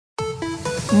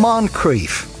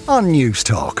Moncrief on News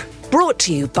Talk. Brought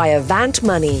to you by Avant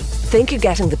Money. Think you're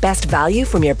getting the best value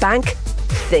from your bank?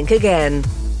 Think again.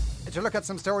 To look at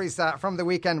some stories from the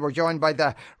weekend, we're joined by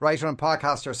the writer and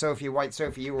podcaster Sophie White.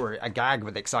 Sophie, you were agag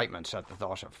with excitement at the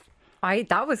thought of...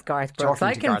 That was Garth Brooks.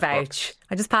 I can vouch.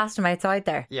 I just passed him outside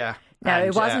there. Yeah. No,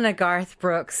 it wasn't a Garth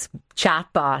Brooks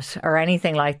chatbot or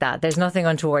anything like that. There's nothing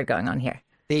untoward going on here.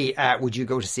 Would you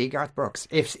go to see Garth Brooks?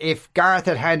 If Garth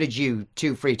had handed you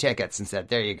 2 free tickets and said,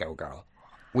 there you go, girl,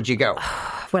 would you go?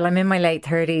 Well, I'm in my late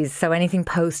 30s, so anything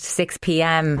post 6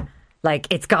 p.m, like,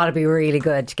 it's got to be really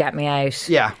good to get me out.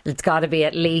 Yeah. It's got to be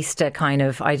at least a kind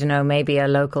of, I don't know, maybe a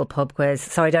local pub quiz.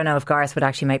 So I don't know if Garth would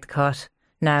actually make the cut.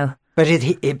 No. But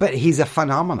he's a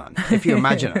phenomenon, if you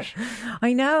imagine it.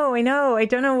 I know. I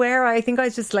don't know where. I think I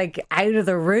was just like out of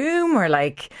the room or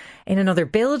like in another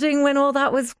building when all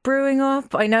that was brewing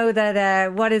up. I know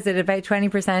that, what is it, about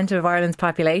 20% of Ireland's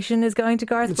population is going to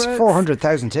Garth Brooks? It's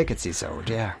 400,000 tickets he sold,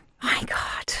 yeah. My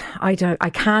God. I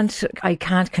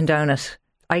can't condone it.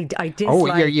 I dislike...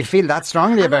 Oh, you feel that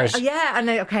strongly about it? Yeah, and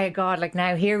okay, God, like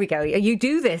now, here we go. You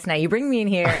do this now. You bring me in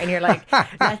here and you're like,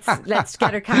 let's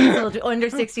get her cancelled under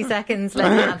 60 seconds.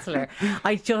 Let's cancel her.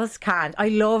 I just can't. I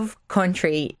love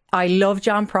country. I love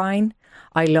John Prine.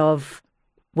 I love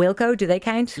Wilco. Do they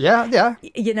count? Yeah.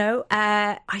 You know,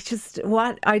 I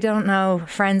don't know.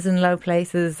 Friends in Low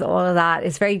Places, all of that.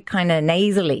 It's very kind of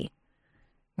nasally.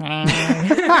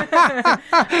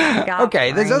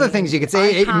 Okay, there's other things you could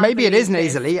say. Maybe it is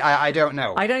nasally. I don't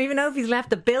know. I don't even know if he's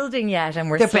left the building yet, and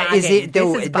we're slagging. Is it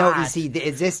though? This is bad. You see,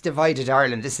 is this divided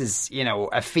Ireland? This is,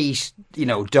 a feat.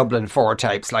 Dublin 4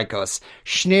 types like us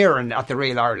schneering at the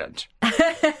real Ireland. Is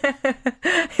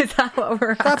that what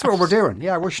we're? That's what we're doing.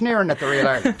 Yeah, we're schneering at the real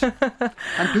Ireland,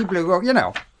 and people who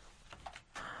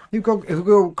who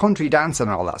go country dancing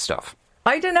and all that stuff.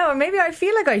 I don't know. Maybe I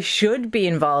feel like I should be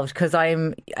involved because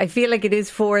I feel like it is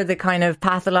for the kind of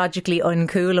pathologically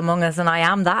uncool among us, and I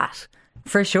am that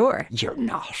for sure. You're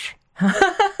not.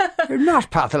 You're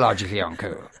not pathologically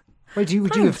uncool. Would you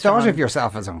have thought of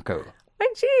yourself as uncool?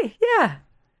 Gee, yeah.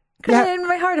 In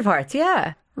my heart of hearts,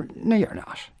 yeah. No, you're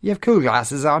not. You have cool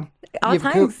glasses on. Oh,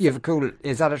 thanks. You have a cool...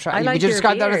 Is that a track? Like would you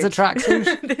describe that as a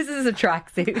tracksuit? This is a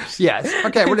tracksuit. Yes.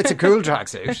 Okay, well, it's a cool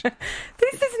tracksuit.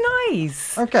 This is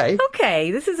nice.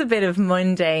 Okay. This is a bit of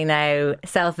Monday now,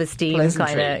 self-esteem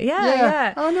kind of...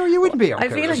 Yeah. Oh, no, you wouldn't be uncool. I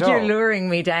feel like you're luring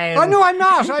me down. Oh, no, I'm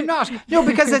not. No,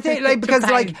 because I think,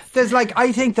 there's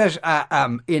I think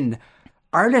that in...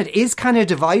 Ireland is kind of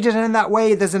divided in that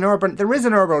way. There is an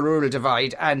urban-rural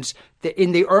divide, and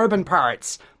in the urban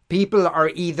parts, people are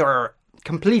either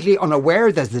completely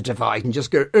unaware there's the divide and just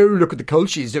go, oh, look at the culture,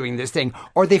 she's doing this thing,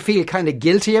 or they feel kind of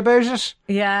guilty about it.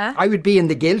 Yeah. I would be in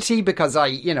the guilty because I,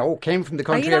 came from the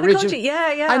country originally.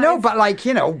 Yeah. I know, but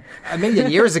a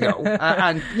million years ago,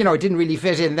 and it didn't really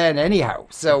fit in then anyhow.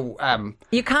 So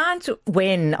you can't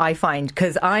win, I find,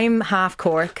 because I'm half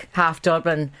Cork, half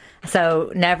Dublin.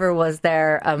 So never was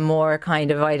there a more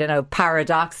kind of,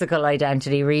 paradoxical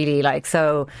identity, really.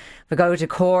 So if I go to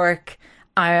Cork,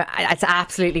 it's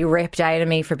absolutely ripped out of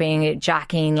me for being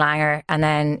Jacqueline Langer. And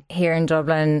then here in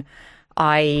Dublin,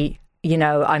 I'm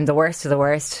the worst of the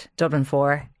worst, Dublin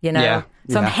 4, Yeah,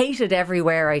 so I'm hated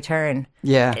everywhere I turn.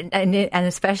 Yeah. And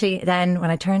especially then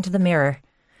when I turn to the mirror.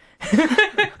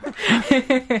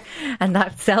 And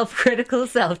that self-critical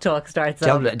self-talk starts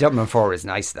up. Dublin 4 is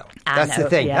nice though. That's the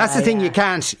thing. Yeah, that's the thing. You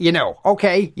can't,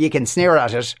 okay, you can sneer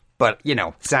at it, but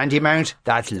Sandymount,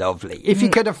 that's lovely. If you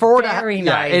could afford it. Very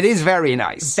Yeah, nice. it is very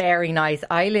nice. Very nice.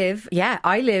 I live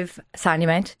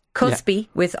Sandymount, Cuspy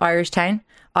with Irish Town.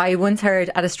 I once heard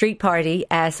at a street party,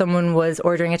 someone was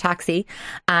ordering a taxi,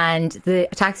 and the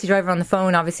taxi driver on the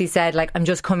phone obviously said, I'm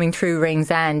just coming through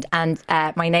Ringsend. And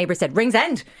my neighbour said,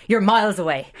 Ringsend? You're miles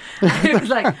away. I was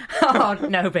like, oh,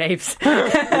 no, babes.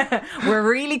 We're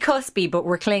really cuspy, but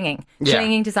we're clinging to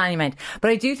Sandymount.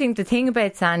 But I do think the thing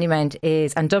about Sandymount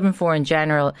is, and Dublin 4 in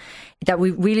general, that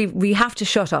we have to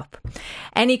shut up.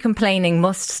 Any complaining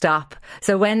must stop.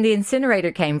 So when the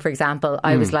incinerator came, for example,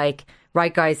 I was like,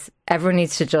 right, guys, everyone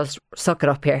needs to just suck it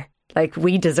up here.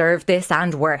 We deserve this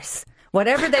and worse.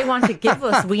 Whatever they want to give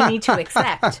us, we need to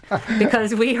accept,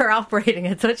 because we are operating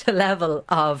at such a level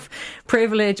of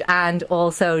privilege and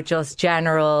also just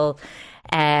general,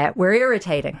 we're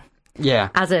irritating. Yeah.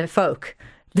 As a folk.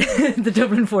 The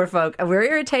Dublin 4 folk. We're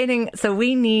irritating, so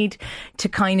we need to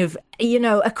kind of,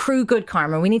 accrue good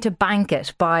karma. We need to bank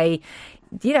it by,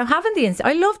 having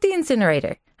I love the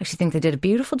incinerator. I actually think they did a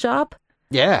beautiful job.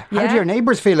 Yeah. How do your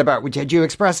neighbours feel about it? Did you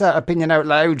express that opinion out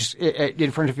loud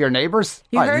in front of your neighbours?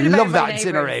 I love that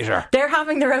incinerator. They're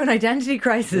having their own identity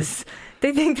crisis.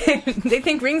 They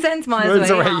think Ringsend's miles Miles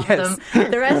away. away, Half of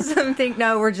them. The rest of them think,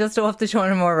 no, we're just off the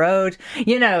Shornamore Road.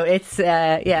 You know, it's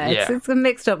it's a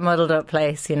mixed up, muddled up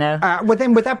place. You know. Well,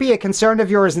 then would that be a concern of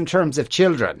yours in terms of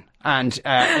children and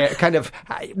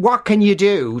what can you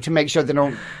do to make sure they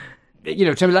don't? You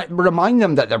know, to remind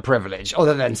them that they're privileged,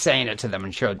 other than saying it to them,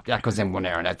 and sure, that goes in one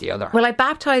ear and out the other. Well, I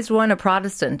baptised one a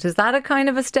Protestant. Is that a kind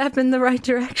of a step in the right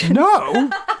direction? No.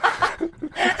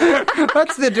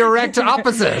 That's the direct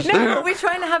opposite. No, but we're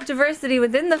trying to have diversity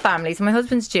within the family. So my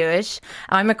husband's Jewish,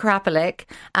 I'm a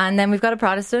Catholic, and then we've got a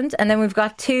Protestant, and then we've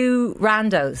got two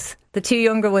randos. The two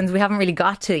younger ones we haven't really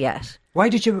got to yet. Why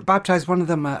did you baptise one of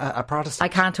them a Protestant?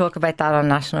 I can't talk about that on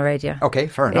national radio. Okay,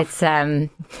 fair enough.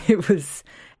 It was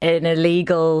an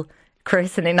illegal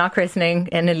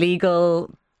an illegal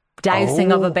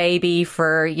dousing of a baby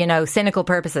for, you know, cynical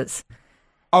purposes.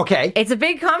 Okay. It's a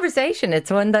big conversation. It's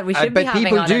one that we should be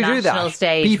having on a national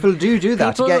stage. People do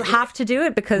that. People have to do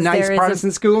it because nice there is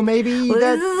Protestant school, maybe?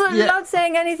 Well, not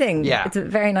saying anything. Yeah. It's a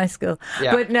very nice school.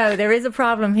 Yeah. But no, there is a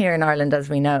problem here in Ireland, as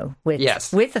we know, with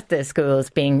the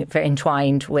schools being very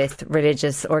entwined with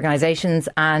religious organisations.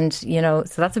 And, you know,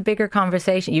 so that's a bigger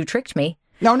conversation. You tricked me.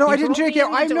 No, I didn't trick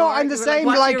you. I'm the same.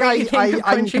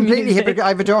 I'm completely hypocritical. I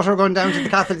have a daughter going down to the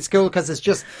Catholic school because it's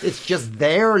just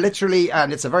there, literally,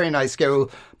 and it's a very nice school.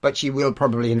 But she will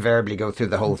probably invariably go through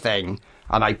the whole thing,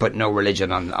 and I put no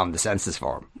religion on the census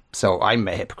form, so I'm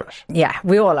a hypocrite. Yeah,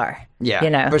 we all are. Yeah, you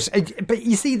know. But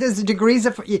you see, there's degrees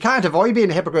of you can't avoid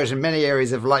being a hypocrite in many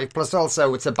areas of life. Plus,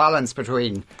 also, it's a balance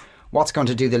between what's going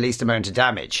to do the least amount of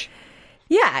damage.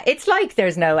 Yeah, it's like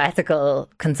there's no ethical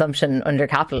consumption under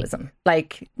capitalism.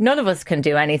 Like, none of us can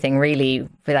do anything really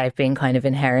without being kind of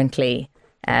inherently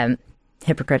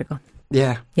hypocritical.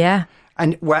 Yeah. Yeah.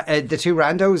 And the two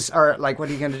randos are like, what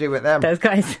are you going to do with them? Those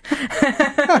guys.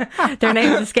 Their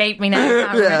names escape me now. I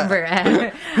can't remember.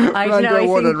 Rando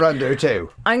 1 and Rando 2.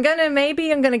 I'm going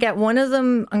to get one of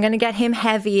them. I'm going to get him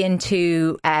heavy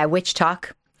into Witch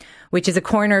Talk, which is a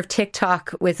corner of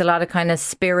TikTok with a lot of kind of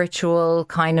spiritual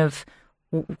kind of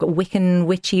Wiccan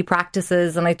witchy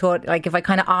practices, and I thought, like, if I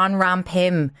kind of on-ramp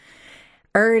him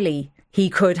early, he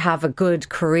could have a good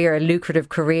career, a lucrative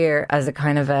career as a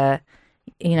kind of a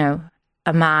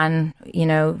man, you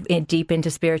know, deep into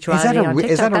spirituality.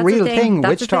 Is that a real thing?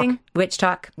 Witch Talk? Witch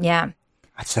Talk, yeah.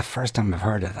 That's the first time I've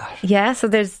heard of that. Yeah, so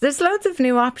there's loads of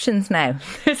new options now.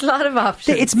 There's a lot of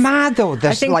options. It's mad though.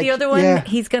 I think the other one,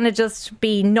 he's going to just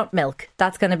be nut milk.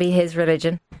 That's going to be his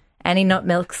religion. Any nut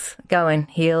milk's going,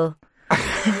 he'll...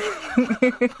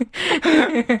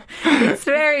 It's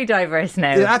very diverse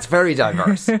now. That's very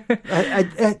diverse.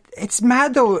 It's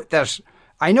mad though that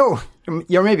I know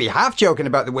you're maybe half joking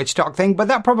about the Witch Talk thing, but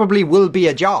that probably will be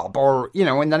a job, or you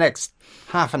know, in the next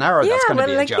half an hour, that's going to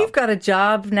be a job. You've got a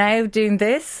job now doing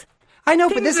this. I know,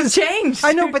 but this is changed.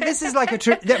 I know, but this is like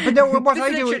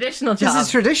traditional job. This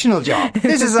is traditional job.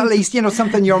 This is at least, you know,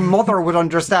 something your mother would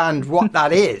understand what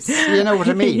that is. You know what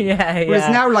I mean? Yeah. Whereas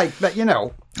now, like, you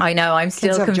know. I know, I'm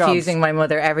still confusing my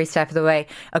mother every step of the way.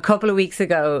 A couple of weeks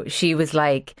ago, she was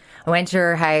like, I went to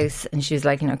her house and she was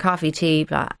like, you know, coffee, tea,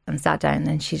 blah, and sat down,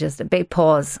 and she just, a big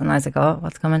pause, and I was like, oh,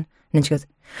 what's coming? And then she goes,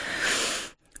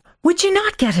 would you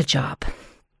not get a job?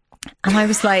 And I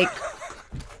was like,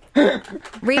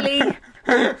 really?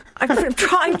 I'm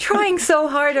trying so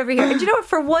hard over here. And you know what,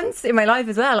 for once in my life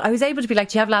as well, I was able to be like,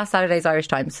 do you have last Saturday's Irish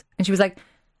Times? And she was like,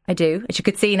 I do. And she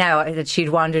could see now that she'd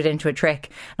wandered into a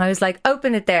trick. And I was like,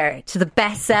 open it there to the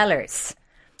bestsellers.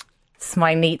 It's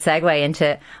my neat segue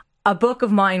into a book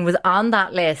of mine was on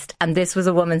that list, and this was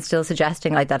a woman still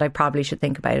suggesting like that I probably should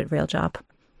think about a real job.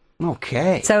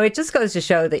 Okay. So it just goes to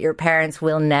show that your parents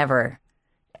will never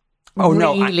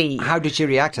really... How did she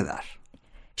react to that?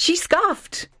 She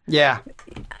scoffed. Yeah.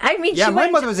 I mean, my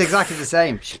mother was exactly the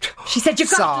same. She said, you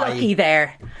got lucky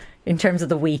there in terms of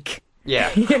the week.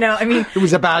 Yeah. You know, I mean... It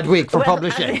was a bad week for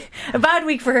publishing. A bad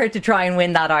week for her to try and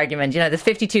win that argument. You know, there's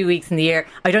 52 weeks in the year.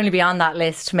 I'd only be on that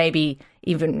list maybe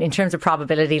even in terms of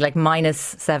probability, like minus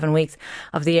 7 weeks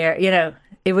of the year. You know,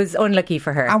 it was unlucky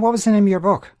for her. And what was the name of your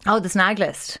book? Oh, The Snag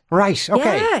List. Right,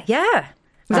 okay. Yeah.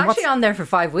 It was actually on there for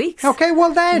 5 weeks. Okay,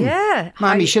 well then. Yeah.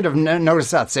 Mammy should have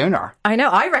noticed that sooner. I know.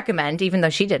 I recommend, even though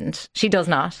she didn't. She does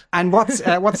not. And what's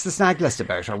the Snag List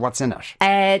about, or what's in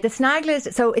it? The Snag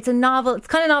List, so it's a novel. It's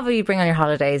the kind of novel you bring on your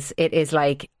holidays. It is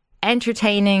like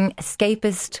entertaining,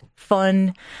 escapist,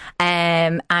 fun,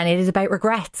 and it is about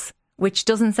regrets, which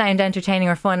doesn't sound entertaining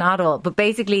or fun at all. But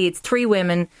basically, it's 3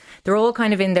 women. They're all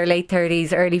kind of in their late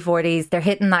 30s, early 40s. They're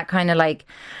hitting that kind of like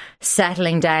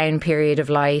settling down period of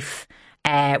life.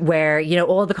 where, you know,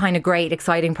 all the kind of great,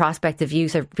 exciting prospects of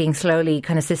youth are being slowly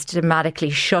kind of systematically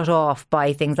shut off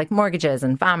by things like mortgages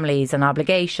and families and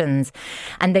obligations.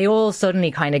 And they all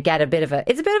suddenly kind of get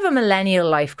it's a bit of a millennial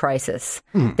life crisis.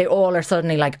 They all are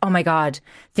suddenly like, oh my God,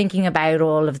 thinking about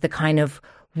all of the kind of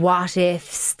what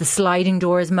ifs, the sliding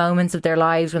doors moments of their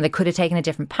lives when they could have taken a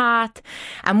different path.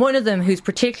 And one of them, who's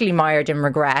particularly mired in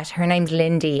regret, her name's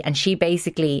Lindy, and she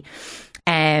basically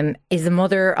is the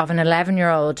mother of an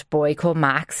 11-year-old boy called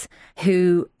Max,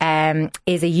 who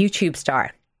is a YouTube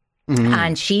star.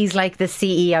 And she's like the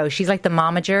CEO. She's like the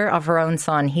momager of her own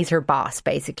son. He's her boss,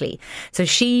 basically. So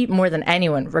she, more than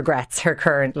anyone, regrets her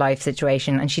current life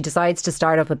situation. And she decides to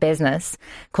start up a business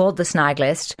called The Snag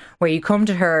List, where you come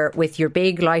to her with your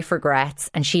big life regrets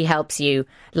and she helps you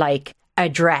like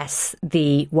address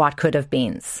the what could have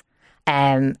beens.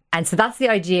 And so that's the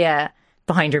idea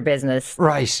behind her business.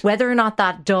 Right. Whether or not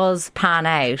that does pan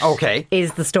out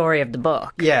is the story of the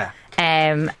book. Yeah.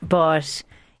 But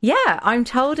yeah, I'm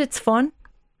told it's fun.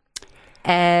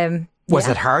 Was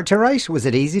it hard to write? Was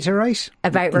it easy to write?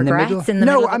 About regrets in the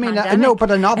middle of the pandemic? No, but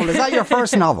a novel. Is that your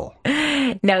first novel?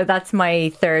 No, that's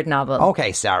my third novel.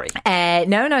 Okay, sorry.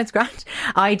 No, it's grand.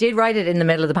 I did write it in the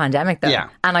middle of the pandemic, though. Yeah.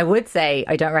 And I would say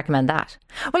I don't recommend that.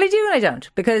 Well, I do and I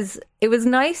don't, because it was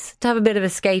nice to have a bit of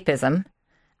escapism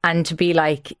and to be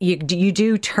like, you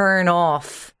do turn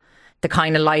off the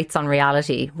kind of lights on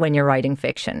reality when you're writing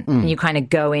fiction and you kind of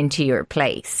go into your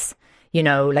place. You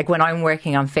know, like when I'm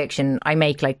working on fiction, I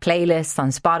make like playlists on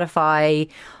Spotify,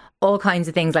 all kinds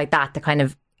of things like that kind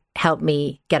of help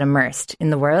me get immersed in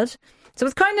the world. So it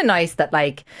was kind of nice that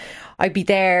like I'd be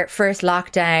there first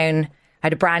lockdown, I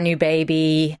had a brand new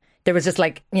baby. There was just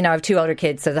like, you know, I have two older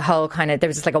kids. So the whole there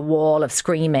was just like a wall of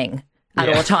screaming at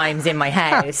all times in my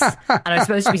house. And I was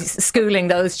supposed to be schooling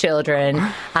those children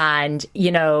and,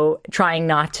 you know, trying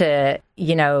not to,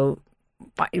 you know,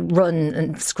 run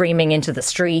and screaming into the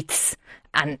streets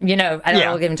and, you know, at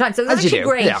all given time. So it was actually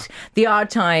great, the odd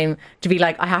time to be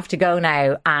like, I have to go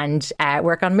now and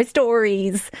work on my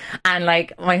stories. And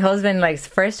like my husband, like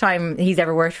first time he's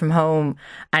ever worked from home,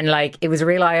 and like it was a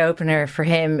real eye opener for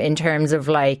him in terms of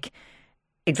like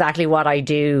exactly what I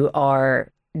do or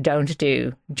don't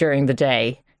do during the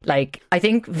day. Like I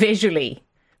think visually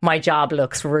my job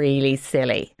looks really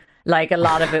silly. Like a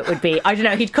lot of it would be, I don't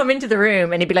know, he'd come into the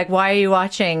room and he'd be like, why are you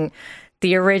watching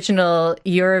the original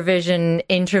Eurovision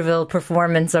interval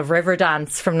performance of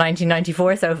Riverdance from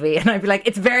 1994, Sophie? And I'd be like,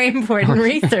 it's very important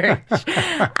research.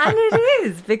 And it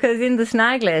is, because in The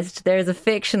Snag List, there's a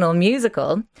fictional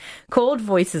musical called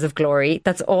Voices of Glory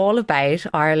that's all about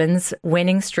Ireland's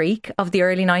winning streak of the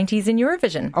early 90s in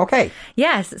Eurovision. Okay.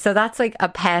 Yes, so that's like a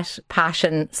pet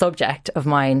passion subject of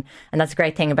mine. And that's a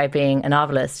great thing about being a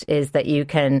novelist, is that you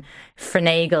can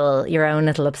finagle your own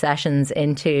little obsessions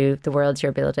into the worlds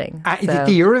you're building.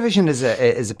 The Eurovision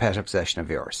is a pet obsession of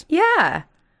yours. Yeah.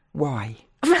 Why?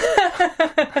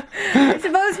 I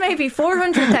suppose maybe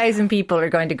 400,000 people are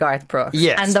going to Garth Brooks,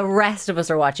 and the rest of us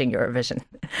are watching Eurovision.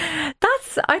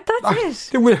 That's it.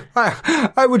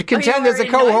 I would contend there's a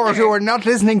cohort who are not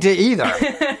listening to either.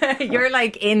 You're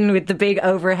like in with the big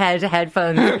overhead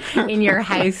headphones in your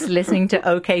house listening to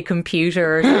OK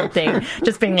Computer or something,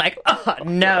 just being like, oh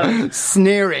no.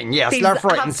 Sneering, yes, left,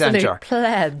 right and centre.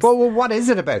 Plebs. Well, what is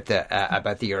it about the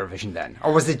Eurovision then?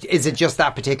 Or is it just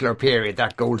that particular period,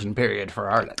 that golden period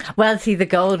for Ireland? Well, see, the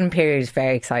golden period is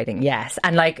very exciting, yes.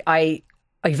 And like I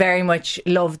very much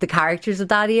love the characters of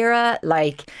that era.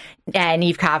 Like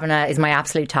Niamh Kavanagh is my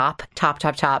absolute top.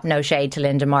 No shade to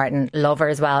Linda Martin. Love her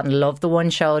as well, and love the one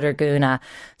shoulder Guna.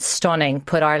 Stunning.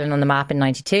 Put Ireland on the map in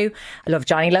 92. I love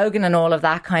Johnny Logan and all of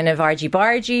that kind of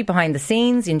argy-bargy behind the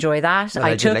scenes. Enjoy that.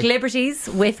 Allegedly. I took liberties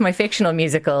with my fictional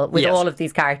musical with all of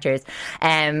these characters.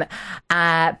 But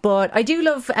I do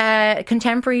love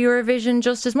contemporary Eurovision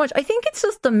just as much. I think it's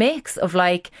just the mix of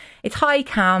like, it's high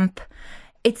camp.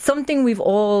 It's something we've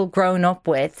all grown up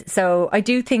with. So I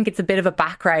do think it's a bit of a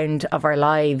background of our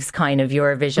lives, kind of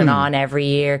Eurovision on every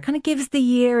year. Kind of gives the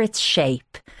year its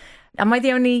shape. Am I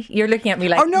the only? You're looking at me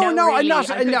like, no, really, I'm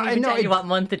not. I couldn't even tell you what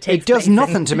month it takes. It does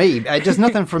nothing to me. It does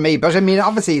nothing for me. But I mean,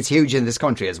 obviously, it's huge in this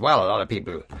country as well. A lot of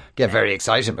people get very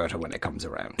excited about it when it comes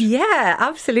around. Yeah,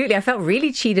 absolutely. I felt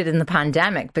really cheated in the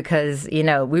pandemic because, you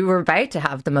know, we were about to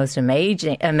have the most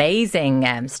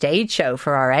amazing stage show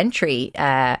for our entry.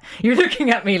 You're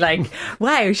looking at me like,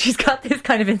 wow, she's got this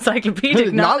kind of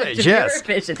encyclopedic knowledge of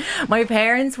Eurovision. My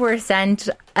parents were sent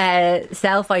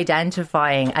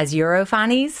self-identifying as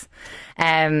Eurofannies.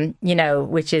 You know,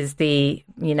 which is the,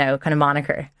 you know, kind of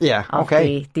moniker of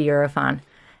the Eurofan.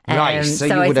 Right, so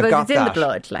you I would have suppose got it's in the that.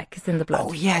 blood, like it's in the blood.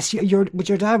 Oh yes, your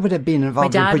dad would have been My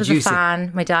involved in dad was producing. a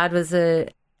fan. My dad was an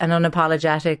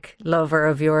unapologetic lover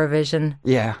of Eurovision.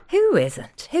 Yeah. Who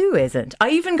isn't? Who isn't? I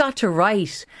even got to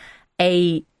write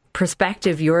a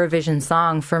prospective Eurovision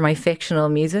song for my fictional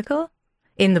musical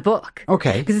in the book.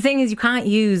 Okay. Because the thing is, you can't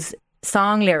use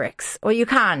song lyrics. Well, you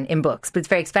can in books, but it's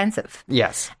very expensive.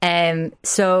 Yes.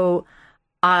 So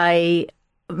I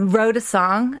wrote a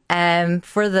song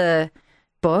for the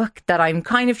book that I'm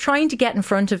kind of trying to get in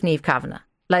front of Niamh Kavanagh.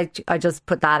 Like, I just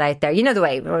put that out there. You know the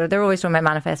way, they're always talking about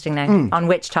manifesting now on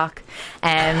Witch Talk.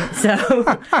 So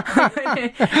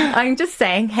I'm just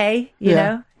saying, hey, you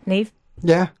know, Niamh.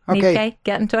 Yeah. Okay. Niamh,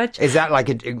 get in touch. Is that like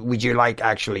would you like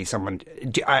actually someone?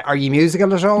 Are you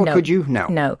musical at all? No. Could you? No.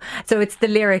 No. So it's the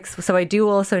lyrics. So I do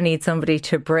also need somebody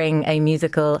to bring a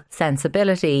musical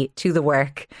sensibility to the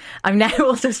work. I'm now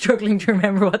also struggling to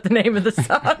remember what the name of the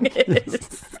song is.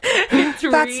 That's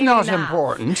really not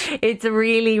important. It's a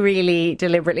really, really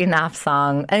deliberately naff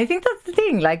song. And I think that's the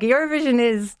thing. Like, Eurovision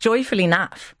is joyfully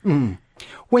naff.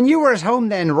 When you were at home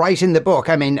then writing the book,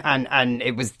 I mean, and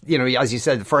it was, you know, as you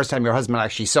said, the first time your husband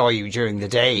actually saw you during the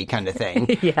day kind of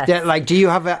thing. Yes. Like, do you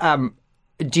have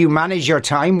do you manage your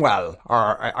time well? Or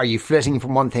are you flitting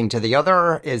from one thing to the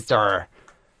other? Is there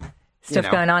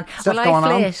Stuff going on. Stuff well, going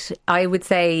I flit, I would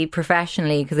say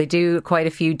professionally, because I do quite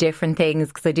a few different things,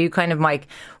 because I do kind of like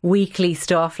weekly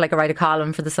stuff, like I write a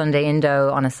column for the Sunday Indo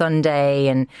on a Sunday,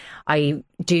 and I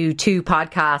do 2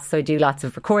 podcasts, so I do lots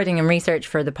of recording and research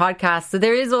for the podcast. So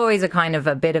there is always a kind of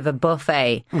a bit of a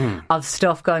buffet of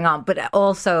stuff going on. But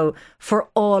also, for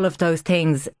all of those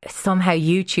things, somehow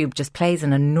YouTube just plays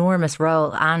an enormous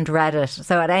role, and Reddit.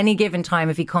 So at any given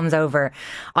time, if he comes over,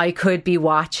 I could be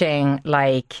watching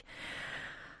like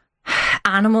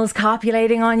animals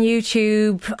copulating on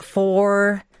YouTube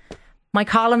for my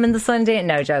column in the Sunday.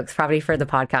 No jokes, probably for the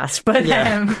podcast, but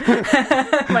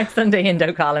my Sunday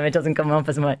Indo column, it doesn't come up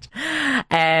as much.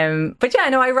 But yeah,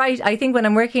 no, I write. I think when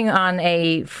I'm working on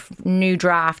a new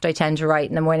draft, I tend to write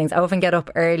in the mornings. I often get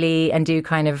up early and do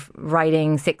kind of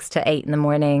writing 6 to 8 in the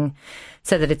morning,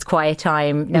 so that it's quiet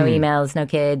time, no emails, no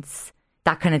kids,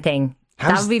 that kind of thing.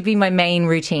 That would be my main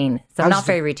routine. So I'm not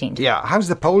very routine. Yeah. How's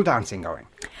the pole dancing going?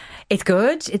 It's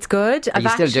good. It's good. Are you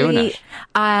still doing it?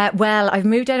 Well, I've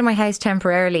moved out of my house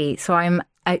temporarily, so I'm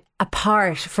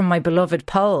apart from my beloved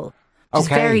pole, which is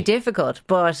very difficult.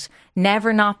 But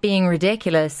never not being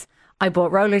ridiculous, I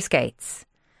bought roller skates,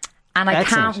 and I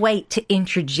can't wait to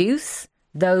introduce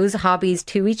those hobbies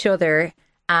to each other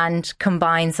and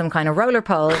combine some kind of roller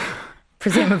pole.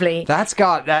 Presumably, that's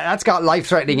got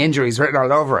life-threatening injuries written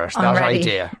all over it. That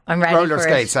idea. I'm ready. Roller for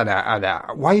skates it. and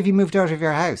why have you moved out of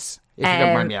your house? If you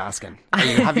don't mind me asking, are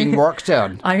you having work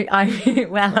done?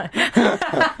 Well,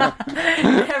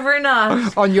 never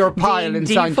not on your pile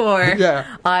inside. D4.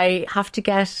 Yeah, I have to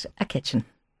get a kitchen.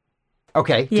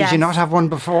 Okay. Yes. Did you not have one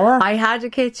before? I had a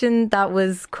kitchen that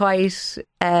was quite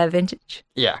vintage.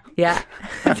 Yeah. Yeah.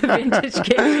 It's a vintage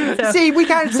kitchen. So. See, we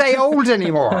can't say old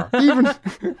anymore. Even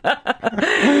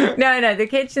No, the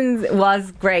kitchen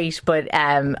was great, but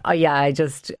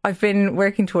I've been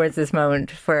working towards this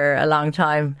moment for a long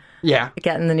time. Yeah.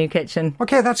 Getting the new kitchen.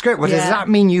 Okay, that's great. Well, does that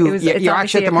mean you're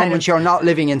actually at the moment you're not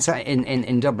living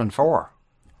in Dublin 4?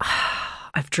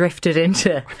 I've drifted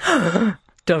into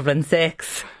Dublin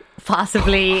 6.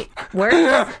 Possibly worse.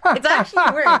 It's actually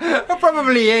worse. It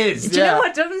probably is. Do you know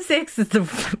what? Dublin 6 is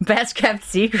the best kept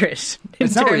secret.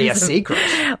 It's not really a secret.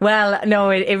 Well,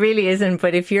 no, it really isn't.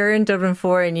 But if you're in Dublin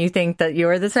 4 and you think that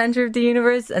you're the centre of the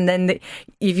universe, and then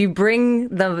if you bring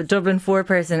the Dublin 4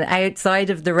 person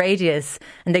outside of the radius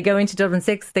and they go into Dublin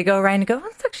 6, they go around and go, oh,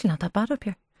 it's actually not that bad up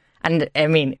here. And I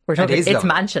mean, we're talking, it's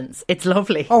mansions. It's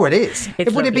lovely. Oh, it is.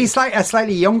 Would it be a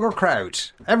slightly younger crowd?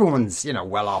 Everyone's,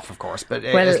 well off, of course, but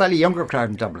a slightly younger crowd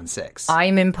in Dublin 6.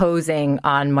 I'm imposing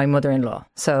on my mother-in-law.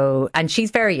 And she's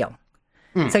very young.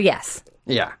 So yes.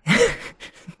 Yeah.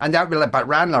 And but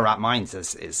Ranelagh Rathmines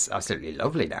is absolutely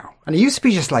lovely now. And it used to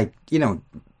be just like,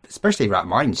 especially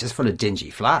Rathmines, just full of dingy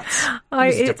flats.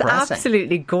 It's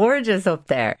absolutely gorgeous up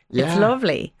there. Yeah. It's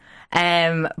lovely.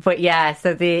 But yeah,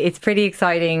 so it's pretty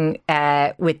exciting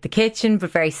with the kitchen,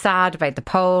 but very sad about the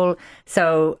pole.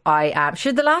 So I am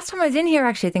sure the last time I was in here,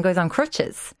 actually, I think I was on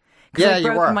crutches. Yeah, I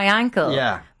broke my ankle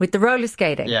with the roller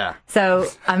skating. Yeah. So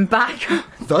I'm back.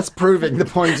 Thus proving the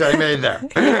point I made there.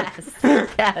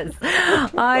 Yes.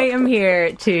 I am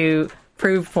here to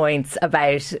prove points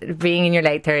about being in your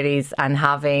late 30s and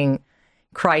having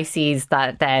crises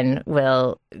that then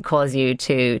will cause you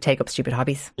to take up stupid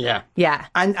hobbies. Yeah. Yeah.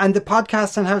 And the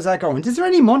podcast, and how's that going? Is there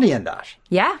any money in that?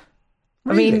 Yeah.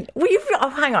 I mean,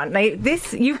 hang on. Now,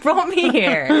 you brought me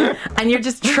here, and you're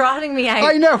just trotting me out.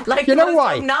 I know. Like you know the most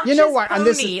why? obnoxious You know why? And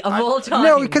pony of all time.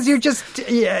 No, because you're just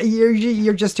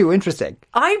too interesting.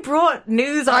 I brought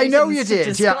news. I know you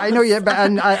did. Yeah, I know you.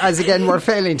 And as again, we're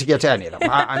failing to get to any of them.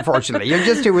 Unfortunately, you're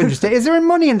just too interesting. Is there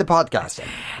money in the podcasting?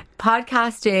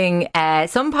 Podcasting,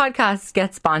 some podcasts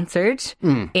get sponsored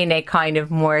in a kind of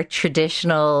more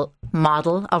traditional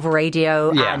model of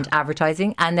radio and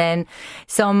advertising, and then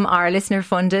some are listener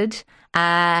funded.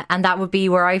 And that would be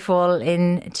where I fall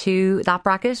into that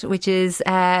bracket, which is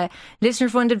listener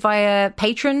funded via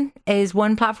Patreon is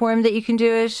one platform that you can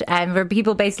do it, where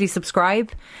people basically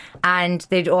subscribe and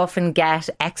they'd often get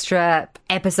extra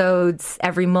episodes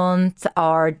every month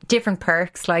or different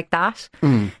perks like that.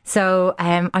 So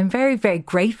I'm very, very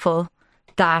grateful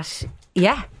that,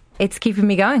 it's keeping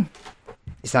me going.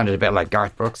 You sounded a bit like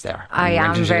Garth Brooks there. I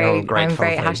am very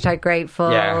hashtag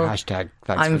grateful. Yeah, hashtag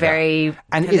thanks I'm for very that.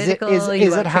 And political. is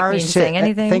it hard to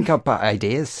anything? think up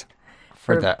ideas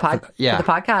for the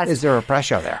podcast? Is there a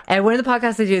pressure there? One of the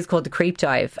podcasts I do is called The Creep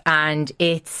Dive, and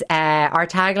it's our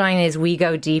tagline is "We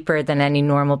go deeper than any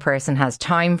normal person has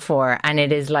time for," and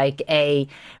it is like a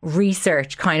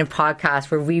research kind of podcast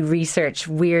where we research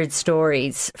weird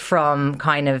stories from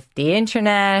kind of the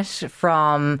internet,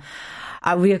 from.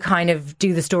 We kind of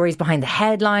do the stories behind the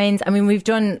headlines. I mean, we've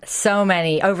done so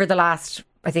many over the last,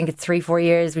 I think it's 3-4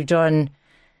 years. We've done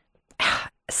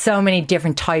so many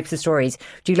different types of stories.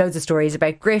 Do loads of stories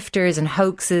about grifters and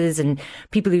hoaxes and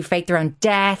people who fake their own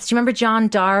deaths. Do you remember John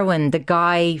Darwin, the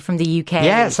guy from the UK?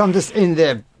 Yes, in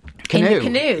the canoe. In the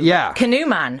canoe. Yeah. Canoe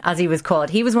Man, as he was called.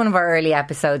 He was one of our early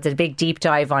episodes, a big deep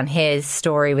dive on his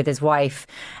story with his wife.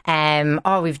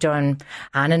 We've done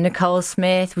Anna Nicole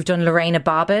Smith. We've done Lorena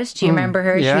Bobbitt. Do you remember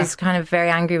her? Yeah. She was kind of very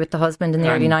angry with the husband in the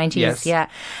early 90s. Yes.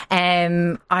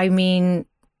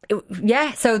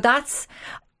 Yeah. So that's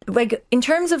like, in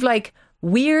terms of like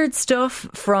weird stuff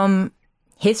from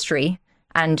history,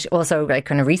 and also like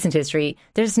kind of recent history,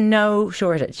 there's no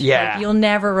shortage. Yeah. Like, you'll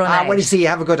never run out. Well, you see, you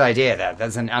have a good idea there.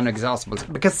 That's an inexhaustible.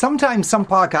 Because sometimes some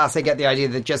podcasts, they get the idea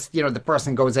that just, the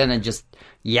person goes in and just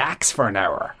yaks for an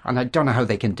hour. And I don't know how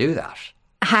they can do that.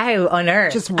 How on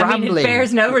earth? Just rambling. I mean, it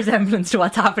bears no resemblance to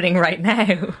what's happening right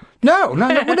now. No.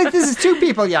 Well, this is two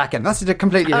people yakking. That's a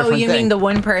completely different thing. Oh, you mean the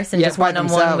one person just by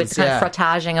one-on-one with kind themselves, of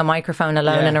frottaging a microphone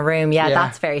alone in a room? Yeah,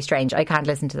 that's very strange. I can't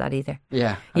listen to that either.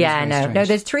 Yeah. No,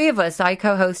 there's three of us. I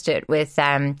co-host it with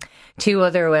two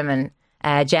other women,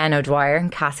 Jen O'Dwyer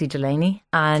and Cassie Delaney.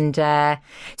 And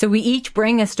so we each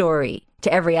bring a story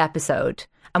to every episode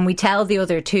and we tell the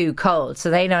other two cold, so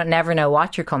they never know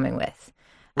what you're coming with.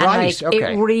 And right,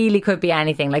 okay. It really could be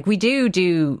anything. Like, we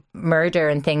do murder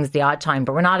and things the odd time,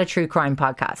 but we're not a true crime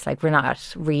podcast. Like, we're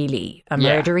not really a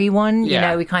murdery one.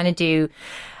 Yeah. We kind of do,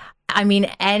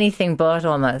 anything but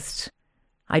almost.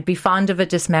 I'd be fond of a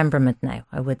dismemberment now,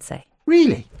 I would say.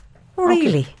 Really?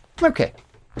 Really? Okay.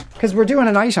 Because we're doing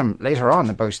an item later on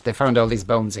about they found all these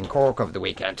bones in Cork over the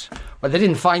weekend. Well, they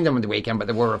didn't find them over the weekend, but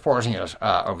they were reporting it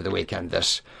over the weekend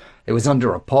that it was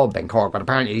under a pub in Cork. But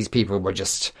apparently these people were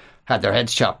just had their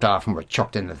heads chopped off and were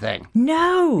chucked in the thing.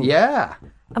 No. Yeah.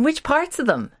 And which parts of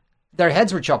them? Their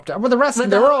heads were chopped off. Well, the rest of them,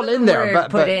 they were all in there.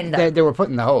 But they were put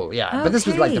in the hole, yeah. Okay. But this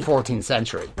was like the 14th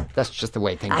century. That's just the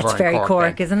way things were in Cork. That's very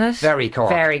Cork, then. Isn't it? Very Cork.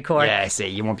 Very Cork. Yeah, see,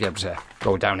 you won't be able to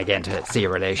go down again to see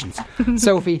your relations.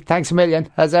 Sophie, thanks a million,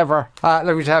 as ever.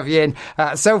 Lovely to have you in.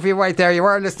 Sophie White there, you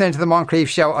are listening to the Moncrief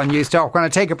Show on News Talk. We're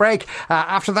going to take a break.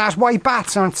 After that, why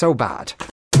bats aren't so bad.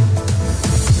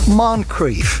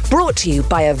 Moncrief. Brought to you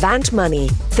by Avant Money.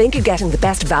 Think you're getting the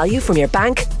best value from your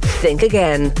bank? Think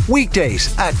again.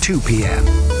 Weekdays at 2 p.m.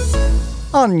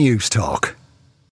 on News Talk.